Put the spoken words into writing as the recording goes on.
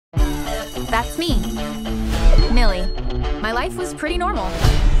That's me, Millie. My life was pretty normal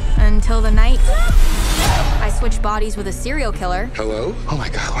until the night I switched bodies with a serial killer. Hello? Oh my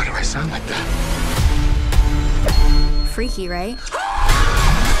God, why do I sound like that? Freaky, right?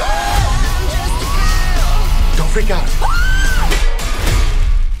 Don't freak out.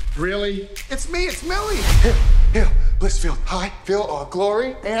 Really? It's me, it's Millie. Here, Blissfield, high, feel our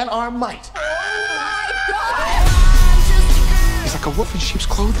glory and our might. Oh my God! He's like a wolf in sheep's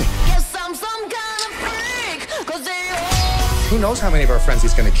clothing. Yes, I'm some kind of freak, 'cause they Who knows how many of our friends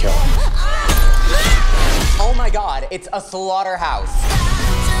he's gonna kill? Oh my God, it's a slaughterhouse.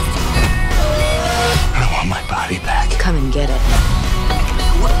 I want my body back. Come and get it.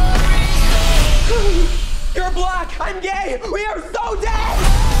 You're black, I'm gay, we are so dead!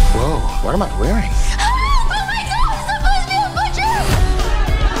 Whoa, what am I wearing? Oh my God, it's supposed to be a butcher!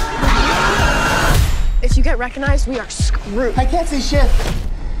 If you get recognized, we are screwed. I can't see shit.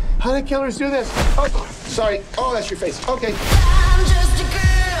 How do killers do this? Oh, sorry. Oh, that's your face. Okay. I'm just a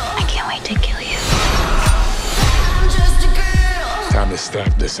girl. I can't wait to kill you. I'm just a girl. Time to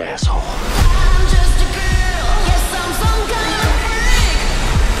stab this asshole. I'm just a girl. Yes, I'm some kind of freak.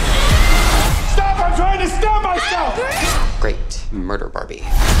 Stop! I'm trying to stab myself! Great, murder Barbie.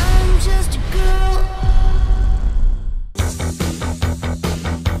 I'm just a girl.